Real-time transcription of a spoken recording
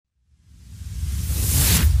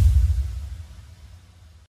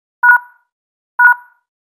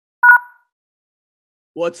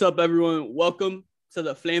What's up, everyone? Welcome to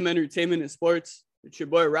the Flame Entertainment and Sports. It's your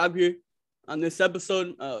boy Rob here. On this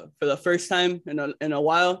episode, for the first time in a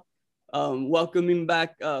while, welcoming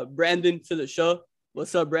back Brandon to the show.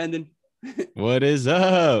 What's up, Brandon? What is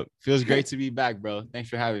up? Feels great to be back, bro. Thanks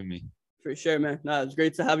for having me. For sure, man. It's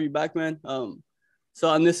great to have you back, man. So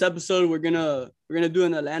on this episode, we're gonna do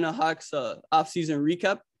an Atlanta Hawks offseason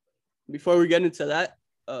recap. Before we get into that,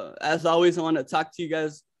 as always, I want to talk to you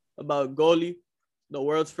guys about Goalie, the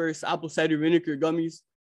world's first apple cider vinegar gummies.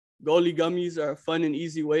 Goalie gummies are a fun and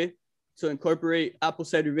easy way to incorporate apple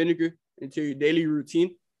cider vinegar into your daily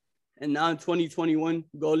routine. And now in 2021,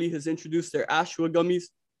 Goalie has introduced their Ashwa gummies.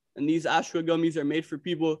 And these Ashwa gummies are made for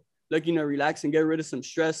people looking to relax and get rid of some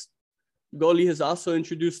stress. Goalie has also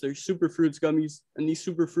introduced their Super Fruits gummies. And these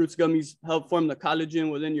Super Fruits gummies help form the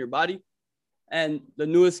collagen within your body. And the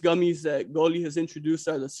newest gummies that Goalie has introduced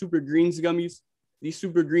are the Super Greens gummies. These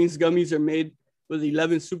Super Greens gummies are made with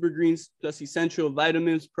 11 super greens plus essential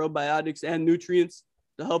vitamins, probiotics, and nutrients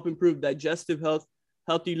to help improve digestive health,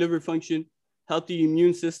 healthy liver function, healthy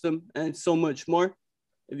immune system, and so much more.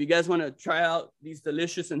 If you guys want to try out these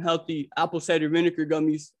delicious and healthy apple cider vinegar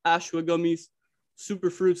gummies, Ashwa gummies, Super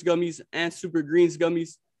Fruits gummies, and Super Greens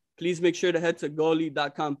gummies, please make sure to head to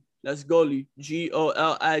goalie.com. That's Goalie,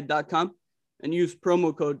 GOLI.com, and use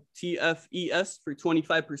promo code TFES for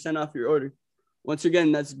 25% off your order. Once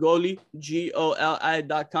again, that's Goalie,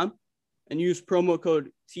 GOLI.com, and use promo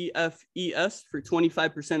code TFES for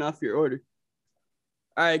 25% off your order.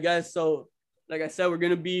 All right, guys. So, like I said, we're going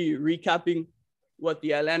to be recapping what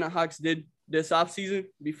the Atlanta Hawks did this offseason.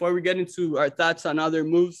 Before we get into our thoughts on other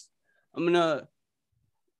moves, I'm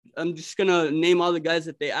just going to name all the guys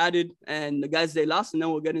that they added and the guys they lost, and then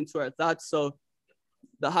we'll get into our thoughts. So,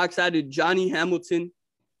 the Hawks added Johnny Hamilton,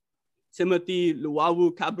 Timothy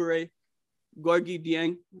Luwawu-Cabaret, Gorgui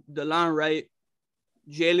Dieng, DeLon Wright,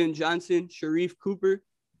 Jalen Johnson, Sharif Cooper,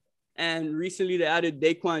 and recently they added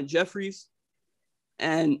Daquan Jeffries.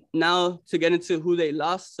 And now to get into who they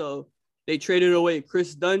lost, so they traded away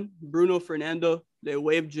Chris Dunn, Bruno Fernando, they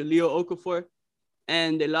waived Jaleel Okafor,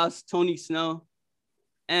 and they lost Tony Snell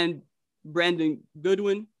and Brandon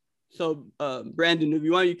Goodwin. So, Brandon, if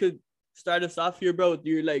you want, you could start us off here, bro, with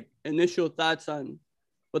your initial thoughts on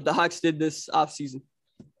what the Hawks did this offseason.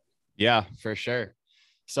 Yeah, for sure.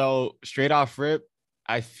 So straight off rip,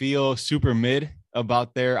 I feel super mid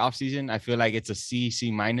about their offseason. I feel like it's a C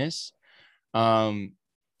minus. Me and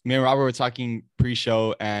Robert were talking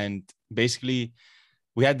pre-show, and basically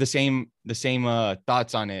we had the same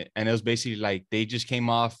thoughts on it. And it was basically like they just came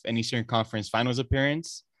off an Eastern Conference Finals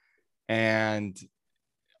appearance, and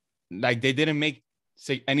like they didn't make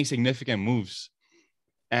any significant moves.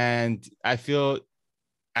 And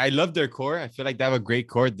I love their core. I feel like they have a great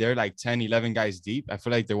core. They're like 10, 11 guys deep. I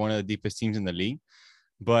feel like they're one of the deepest teams in the league.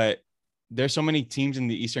 But there's so many teams in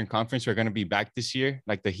the Eastern Conference who are going to be back this year.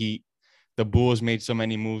 Like the Heat, the Bulls made so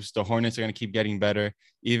many moves. The Hornets are going to keep getting better.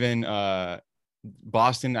 Even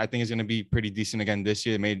Boston, I think, is going to be pretty decent again this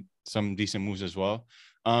year. They made some decent moves as well.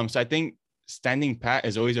 So I think standing pat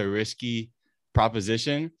is always a risky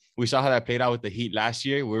proposition. We saw how that played out with the Heat last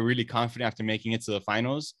year. We're really confident after making it to the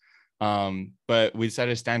finals. But we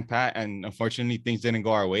decided to stand pat, and unfortunately things didn't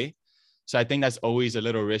go our way. So I think that's always a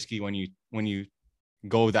little risky when you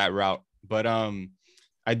go that route. But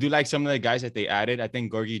I do like some of the guys that they added. I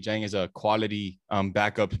think Gorgui Dieng is a quality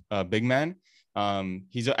backup big man. I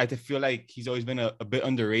feel like he's always been a bit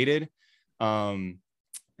underrated.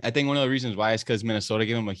 I think one of the reasons why is because Minnesota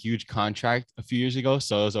gave him a huge contract a few years ago.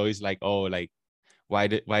 So it was always like, oh, like why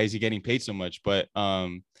is he getting paid so much? But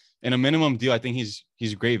in a minimum deal, I think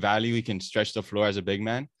he's great value. He can stretch the floor as a big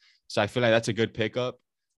man. So I feel like that's a good pickup.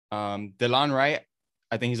 DeLon Wright,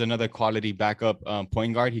 I think he's another quality backup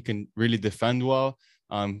point guard. He can really defend well.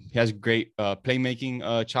 He has great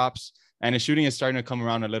playmaking chops, and his shooting is starting to come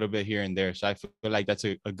around a little bit here and there. So I feel like that's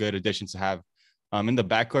a good addition to have in the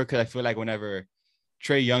backcourt, because I feel like whenever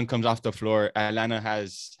Trae Young comes off the floor, Atlanta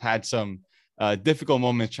has had some difficult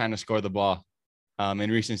moments trying to score the ball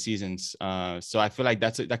in recent seasons. So I feel like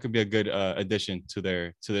that could be a good addition to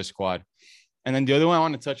their squad. And then the other one I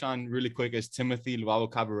want to touch on really quick is Timothy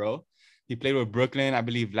Luwawu-Cabarret. He played with Brooklyn, I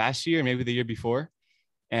believe, last year, maybe the year before.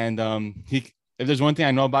 And if there's one thing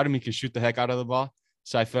I know about him, he can shoot the heck out of the ball.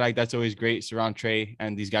 So I feel like that's always great. Surround Trae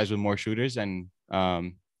and these guys with more shooters. And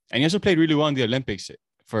he also played really well in the Olympics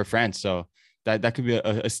for France. So that could be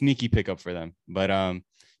a sneaky pickup for them. But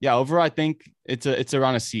yeah, overall, I think it's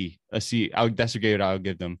around a C. That's a grade I would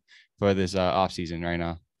give them for this offseason right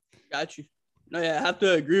now. Got you. No, yeah, I have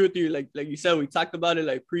to agree with you. Like you said, we talked about it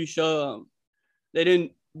like pre-show. They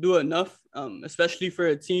didn't do enough, especially for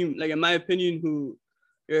a team, like in my opinion, who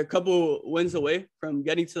you're a couple wins away from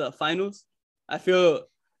getting to the finals. I feel,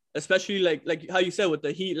 especially like how you said with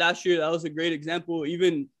the Heat last year, that was a great example.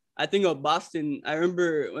 Even I think of Boston. I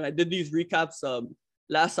remember when I did these recaps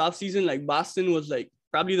last offseason, like Boston was like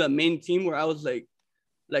probably the main team where I was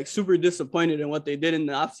like super disappointed in what they did in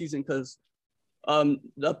the offseason, because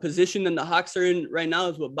the position that the Hawks are in right now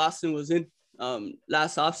is what Boston was in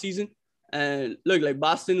last offseason. And look, like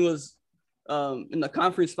Boston was in the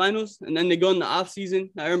conference finals, and then they go in the offseason.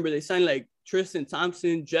 I remember they signed like Tristan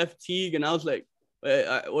Thompson, Jeff Teague, and I was like,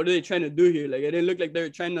 what are they trying to do here? Like, it didn't look like they were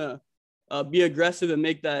trying to be aggressive and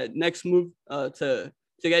make that next move to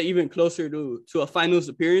get even closer to a finals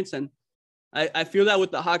appearance. And I feel that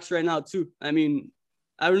with the Hawks right now too. I mean,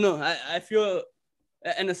 I don't know. I feel,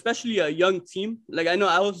 and especially a young team. Like, I know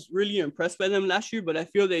I was really impressed by them last year, but I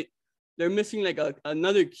feel they're missing like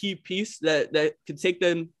another key piece that could take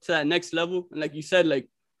them to that next level. And like you said, like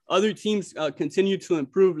other teams continue to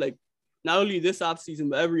improve, like not only this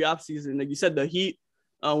offseason, but every offseason. Like you said, the Heat,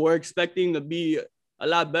 we're expecting to be a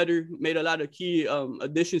lot better, made a lot of key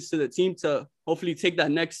additions to the team to hopefully take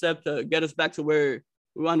that next step to get us back to where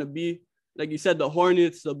we want to be. Like you said, the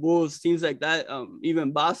Hornets, the Bulls, teams like that,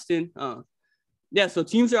 even Boston. Yeah, so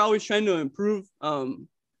teams are always trying to improve.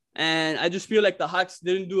 And I just feel like the Hawks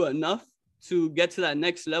didn't do enough to get to that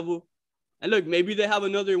next level. And look, maybe they have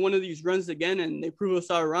another one of these runs again and they prove us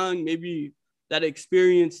all wrong. Maybe that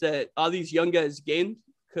experience that all these young guys gained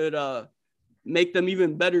could make them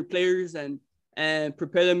even better players and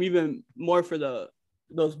prepare them even more for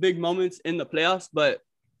those big moments in the playoffs. But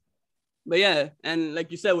yeah, and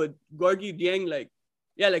like you said with Gorgui Dieng, like,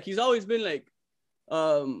 yeah, like he's always been like,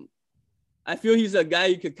 I feel he's a guy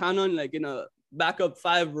you could count on like in a backup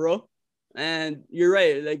 5 role. And you're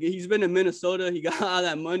right, like he's been in Minnesota, he got all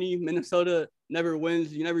that money. Minnesota never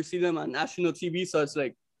wins, you never see them on national TV, so it's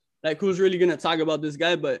like who's really gonna talk about this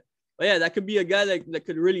guy? But yeah, that could be a guy that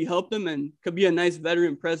could really help them and could be a nice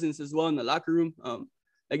veteran presence as well in the locker room.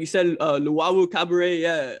 Like you said, Luwawu Cabaret,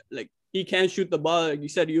 yeah, like he can shoot the ball. Like you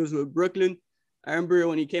said, he was with Brooklyn. I remember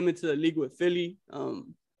when he came into the league with Philly,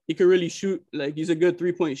 he could really shoot. Like he's a good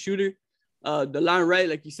 3-point shooter. DeLon Wright,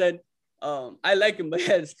 like you said, I like him, but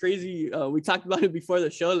yeah, it's crazy. We talked about it before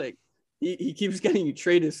the show. Like he keeps getting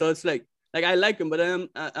traded, so it's like I like him, but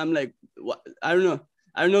I'm like, what? I don't know.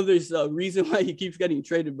 I don't know if there's a reason why he keeps getting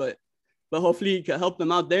traded, but hopefully he could help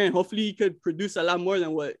them out there, and hopefully he could produce a lot more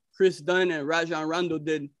than what Chris Dunn and Rajon Rondo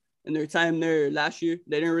did in their time there last year.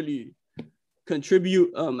 They didn't really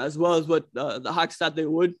contribute as well as what the Hawks thought they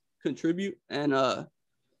would contribute, and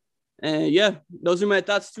yeah, those are my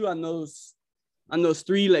thoughts too on those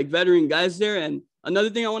 3 like veteran guys there. And another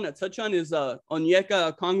thing I want to touch on is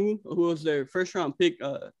Onyeka Okongwu, who was their first round pick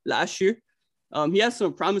last year. He has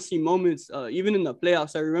some promising moments even in the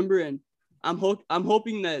playoffs, I remember, and I'm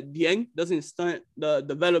hoping that Dieng doesn't stunt the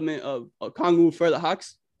development of Okongwu for the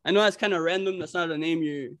Hawks. I know that's kind of random. That's not a name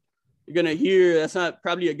you're gonna hear. That's not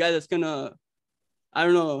probably a guy that's gonna, I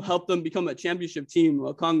don't know, help them become a championship team,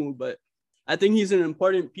 Okongwu, but I think he's an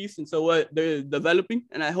important piece into what they're developing,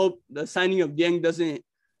 and I hope the signing of Dieng doesn't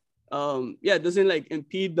like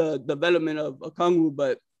impede the development of Okongwu.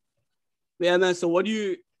 But yeah, man. So what do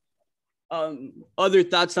you other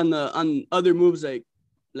thoughts on other moves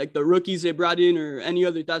like the rookies they brought in, or any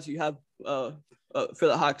other thoughts you have for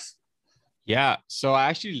the Hawks? Yeah, so I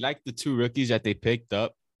actually like the 2 rookies that they picked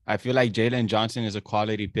up. I feel like Jalen Johnson is a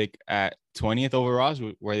quality pick at 20th overall,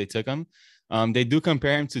 where they took him. They do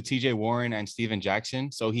compare him to TJ Warren and Steven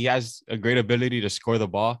Jackson. So he has a great ability to score the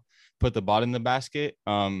ball, put the ball in the basket.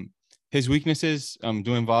 His weaknesses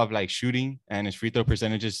do involve like shooting, and his free throw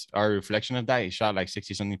percentages are a reflection of that. He shot like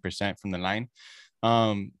 60-something% from the line.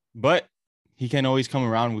 But he can always come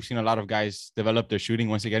around. We've seen a lot of guys develop their shooting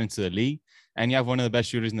once they get into the league, and you have one of the best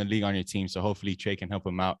shooters in the league on your team. So hopefully Trey can help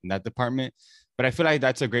him out in that department. But I feel like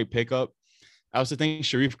that's a great pickup. I also think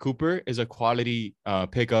Sharif Cooper is a quality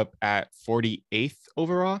pickup at 48th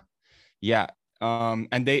overall. Yeah.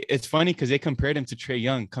 And it's funny because they compared him to Trae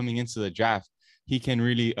Young coming into the draft. He can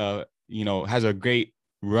really, has a great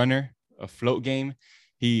runner, a float game.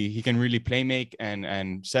 He can really play make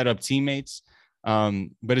and set up teammates.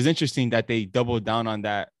 But it's interesting that they doubled down on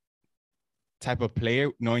that type of player,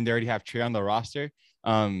 knowing they already have Trae on the roster.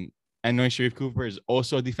 And knowing Sharif Cooper is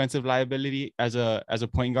also a defensive liability as a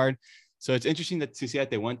point guard. So it's interesting to see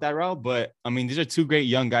that they went that route. But I mean, these are 2 great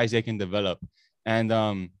young guys they can develop. And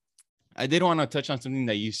I did want to touch on something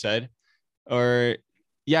that you said. I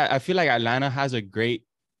feel like Atlanta has a great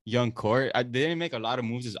young core. They didn't make a lot of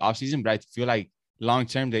moves this offseason, but I feel like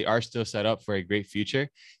long-term they are still set up for a great future.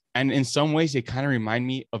 And in some ways, they kind of remind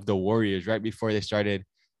me of the Warriors right before they started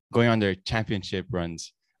going on their championship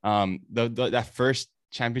runs. That first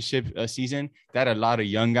championship season, they had a lot of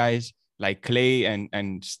young guys like Clay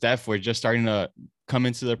and Steph were just starting to come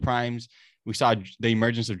into their primes. We saw the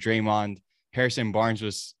emergence of Draymond. Harrison Barnes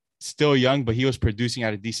was still young, but he was producing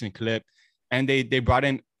at a decent clip. And they brought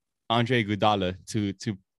in Andre Iguodala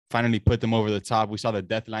to finally put them over the top. We saw the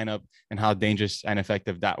death lineup and how dangerous and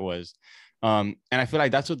effective that was. And I feel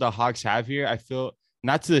like that's what the Hawks have here. I feel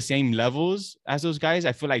not to the same levels as those guys.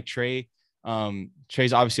 I feel like Trey's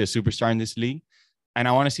obviously a superstar in this league. And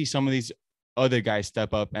I want to see some of these other guys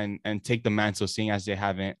step up and take the mantle, seeing as they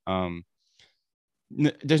haven't.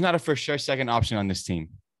 There's not a for sure second option on this team,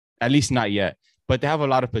 at least not yet. But they have a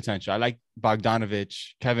lot of potential. I like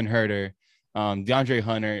Bogdanovich, Kevin Huerter, DeAndre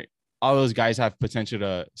Hunter. All those guys have potential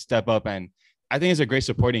to step up. And I think it's a great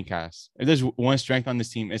supporting cast. If there's one strength on this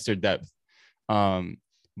team, it's their depth.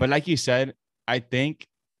 But like you said, I think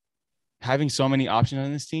having so many options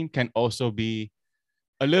on this team can also be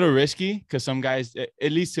a little risky because some guys,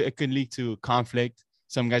 it could lead to conflict.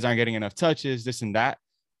 Some guys aren't getting enough touches, this and that.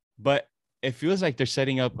 But it feels like they're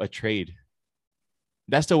setting up a trade.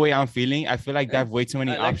 That's the way I'm feeling. I feel like they have way too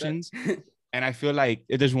many options. And I feel like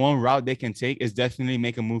if there's one route they can take, is definitely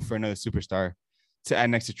make a move for another superstar to add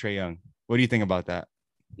next to Trae Young. What do you think about that?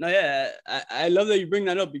 No, yeah, I love that you bring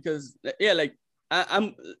that up because, yeah, like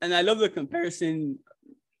I'm and I love the comparison.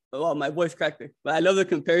 Well, my voice cracked it, but I love the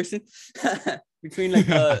comparison between like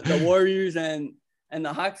the Warriors and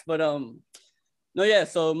the Hawks. But no, yeah.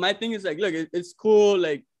 So my thing is like, look, it's cool.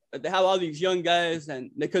 Like they have all these young guys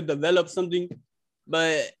and they could develop something,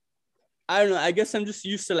 but I don't know. I guess I'm just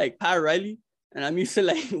used to like Pat Riley, and I'm used to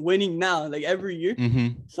like winning now, like every year.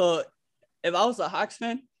 Mm-hmm. So if I was a Hawks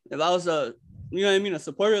fan, if I was a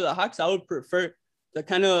supporter of the Hawks, I would prefer to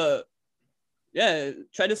kind of,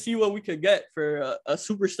 try to see what we could get for a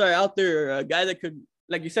superstar out there, a guy that could,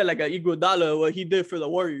 like you said, like a Iguodala, what he did for the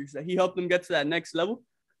Warriors, that he helped them get to that next level.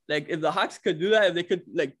 Like if the Hawks could do that, if they could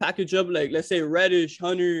like package up, like let's say Reddish,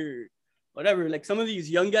 Hunter, whatever, like some of these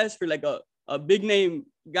young guys for like a big name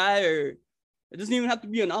guy, or it doesn't even have to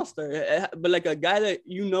be an all-star, but like a guy that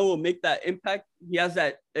will make that impact. He has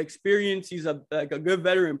that experience. He's like a good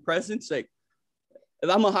veteran presence. Like if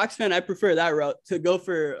I'm a Hawks fan, I prefer that route to go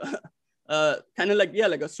for kind of like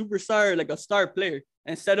a superstar, like a star player,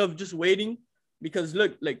 instead of just waiting. Because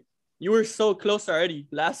look, like you were so close already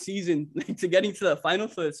last season like, to getting to the final.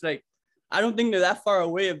 So it's like I don't think they're that far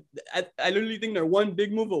away. I literally think they're one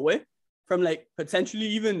big move away from like potentially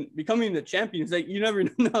even becoming the champions. Like you never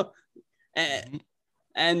know.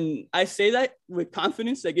 And I say that with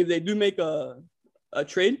confidence. Like if they do make a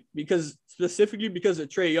trade, specifically because of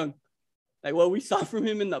Trae Young, like what we saw from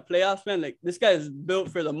him in the playoffs, man, like this guy is built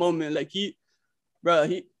for the moment. Like he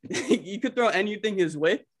could throw anything his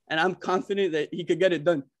way, and I'm confident that he could get it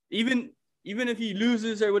done. Even if he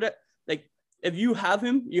loses or whatever, like if you have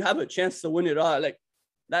him, you have a chance to win it all. Like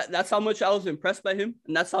that's how much I was impressed by him,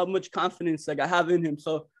 and that's how much confidence like I have in him.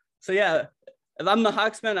 So yeah, if I'm the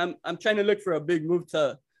Hawks fan, I'm trying to look for a big move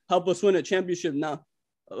to help us win a championship now.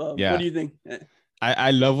 What do you think? I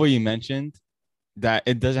love what you mentioned, that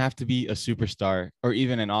it doesn't have to be a superstar or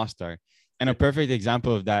even an all-star. And a perfect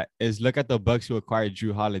example of that is look at the Bucks who acquired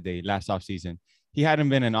Drew Holiday last offseason. He hadn't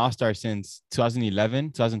been an all-star since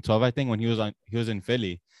 2011, 2012, I think, when he was in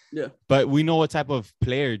Philly. Yeah. But we know what type of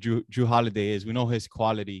player Drew Holiday is. We know his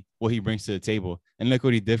quality, what he brings to the table. And look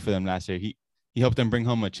what he did for them last year. He helped them bring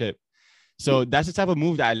home a chip. So that's the type of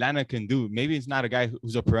move that Atlanta can do. Maybe it's not a guy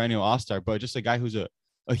who's a perennial all-star, but just a guy who's a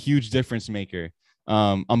huge difference maker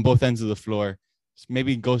on both ends of the floor.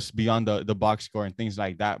 Maybe goes beyond the box score and things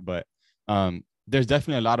like that. But there's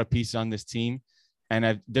definitely a lot of pieces on this team. And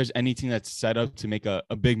if there's any team that's set up to make a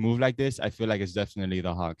big move like this, I feel like it's definitely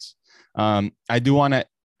the Hawks. I do want to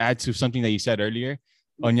add to something that you said earlier.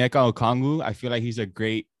 Onyeka Okongwu, I feel like he's a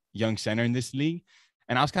great young center in this league.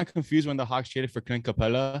 And I was kind of confused when the Hawks traded for Clint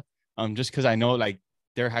Capella, just because I know like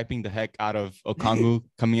they're hyping the heck out of Okongwu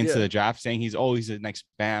coming into the draft, saying he's the next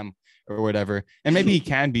Bam or whatever. And maybe he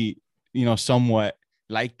can be, somewhat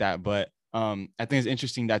like that. But I think it's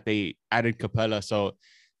interesting that they added Capella. So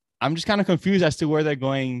I'm just kind of confused as to where they're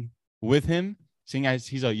going with him, seeing as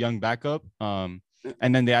he's a young backup. And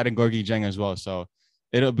then they added Gorgie Jeng as well. So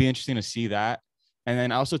it'll be interesting to see that. And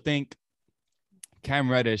then I also think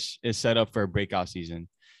Cam Reddish is set up for a breakout season.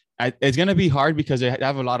 It's going to be hard because they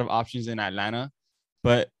have a lot of options in Atlanta.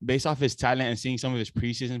 But based off his talent and seeing some of his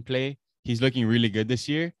preseason play, he's looking really good this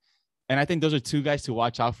year. And I think those are two guys to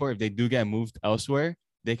watch out for. If they do get moved elsewhere,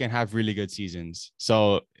 they can have really good seasons.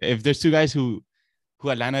 So if there's two guys who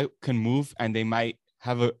Atlanta can move and they might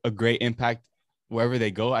have a great impact wherever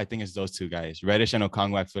they go, I think it's those two guys, Reddish and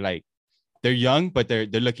Okongwu. I feel like they're young, but they're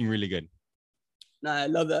looking really good. Nah, I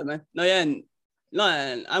love that, man.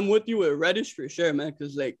 And I'm with you with Reddish for sure, man.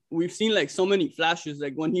 Because like we've seen like so many flashes,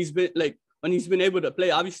 like when he's been able to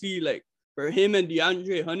play. Obviously, like for him and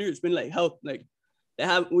DeAndre Hunter, it's been like health. Like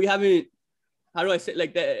we haven't. How do I say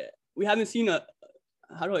like that? We haven't seen a.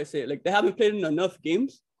 How do I say it? Like they haven't played in enough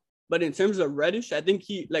games. But in terms of Reddish, I think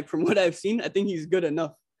he like from what I've seen, I think he's good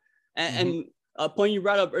enough. And a point you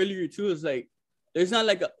brought up earlier too is like there's not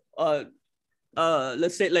like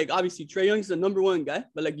let's say like obviously Trae Young's the number one guy,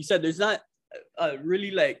 but like you said, there's not a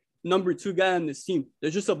really like number two guy on this team.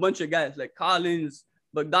 There's just a bunch of guys like Collins,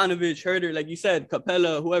 Bogdanovich, Herter, like you said,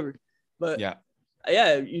 Capella, whoever. But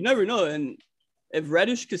yeah, you never know. And if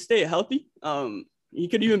Reddish could stay healthy, he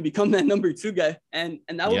could even become that number two guy, and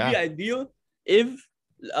that would be ideal if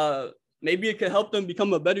maybe it could help them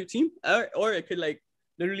become a better team, or it could like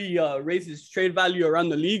literally raise his trade value around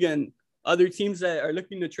the league, and other teams that are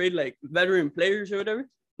looking to trade like veteran players or whatever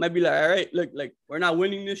might be like, all right, look, like we're not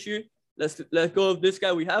winning this year. Let's go of this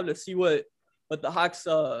guy we have. Let's see what the Hawks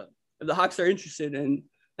if the Hawks are interested in,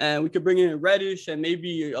 and we could bring in Reddish and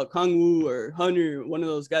maybe a Kongwu or Hunter, one of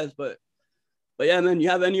those guys. But yeah, man, you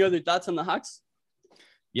have any other thoughts on the Hawks?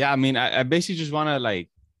 Yeah, I mean, I basically just want to like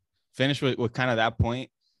finish with kind of that point.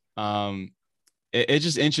 It's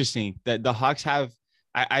just interesting that the Hawks have.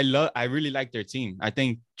 I really like their team. I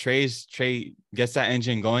think Trae gets that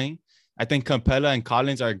engine going. I think Capella and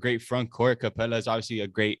Collins are a great front court. Capella is obviously a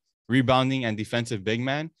great rebounding and defensive big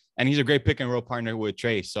man, and he's a great pick and roll partner with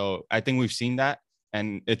Trae. So I think we've seen that,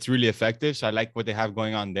 and it's really effective. So I like what they have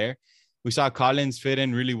going on there. We saw Collins fit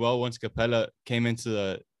in really well once Capella came into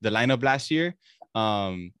the lineup last year.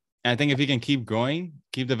 And I think if he can keep growing,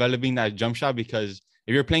 keep developing that jump shot, because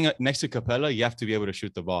if you're playing next to Capella, you have to be able to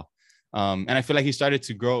shoot the ball. And I feel like he started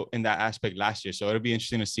to grow in that aspect last year. So it'll be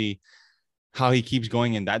interesting to see how he keeps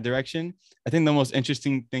going in that direction. I think the most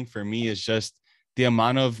interesting thing for me is just the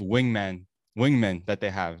amount of wingmen that they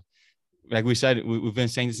have. Like we said, we've been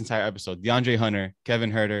saying this entire episode, DeAndre Hunter,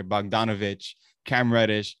 Kevin Herter, Bogdanovich, Cam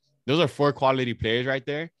Reddish. Those are 4 quality players right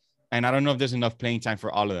there. And I don't know if there's enough playing time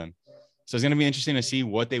for all of them. So it's going to be interesting to see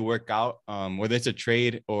what they work out, whether it's a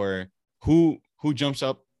trade or who jumps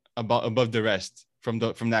up above the rest from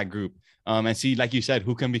that group, and see, like you said,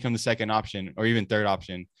 who can become the second option or even third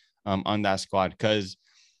option on that squad. Because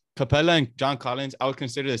Capella and John Collins, I would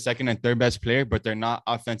consider the second and third best player, but they're not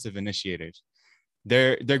offensive initiators.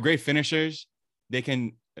 They're great finishers.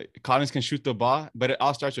 Collins can shoot the ball, but it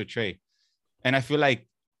all starts with Trae. And I feel like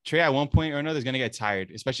Trae at one point or another is going to get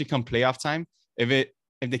tired, especially come playoff time. If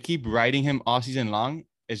they keep riding him all season long,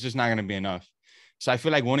 it's just not going to be enough. So I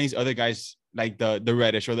feel like one of these other guys, like the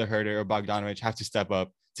Reddish or the Herter or Bogdanovich, have to step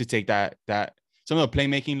up to take that some of the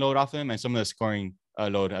playmaking load off him and some of the scoring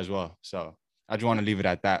load as well. So I just want to leave it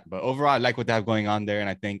at that. But overall, I like what they have going on there, and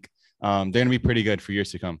I think they're going to be pretty good for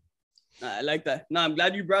years to come. I like that. No, I'm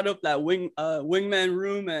glad you brought up that wingman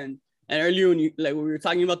room, and earlier when we were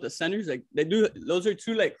talking about the centers, like those are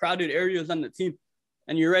 2 like crowded areas on the team,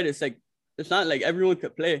 and you're right. It's like it's not like everyone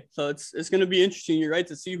could play, so it's gonna be interesting. You're right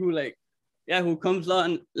to see who comes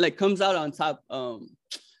out on top.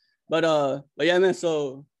 But yeah, man.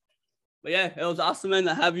 But yeah, it was awesome, man,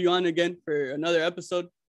 to have you on again for another episode.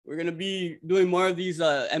 We're gonna be doing more of these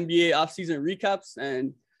NBA offseason recaps,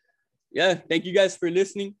 and yeah, thank you guys for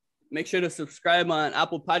listening. Make sure to subscribe on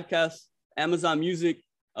Apple Podcasts, Amazon Music,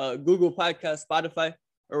 Google Podcasts, Spotify,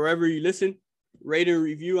 or wherever you listen. Rate and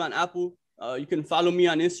review on Apple. You can follow me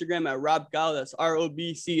on Instagram at RobCao. That's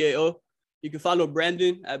ROBCAO. You can follow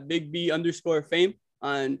Brandon at BigB_Fame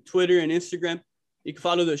on Twitter and Instagram. You can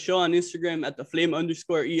follow the show on Instagram at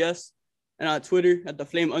 @theflame_ES and on Twitter at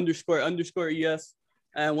 @theflame__ES.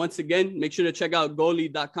 And once again, make sure to check out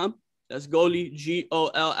goalie.com. That's goalie,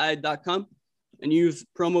 GOLI.com. And use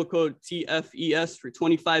promo code TFES for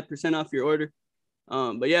 25% off your order.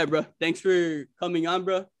 But yeah, bro, thanks for coming on,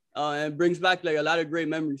 bro. And it brings back like a lot of great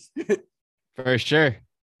memories. For sure.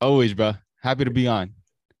 Always, bro. Happy to be on.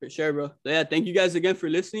 For sure, bro. So yeah, thank you guys again for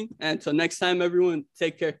listening. And until next time, everyone,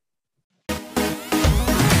 take care.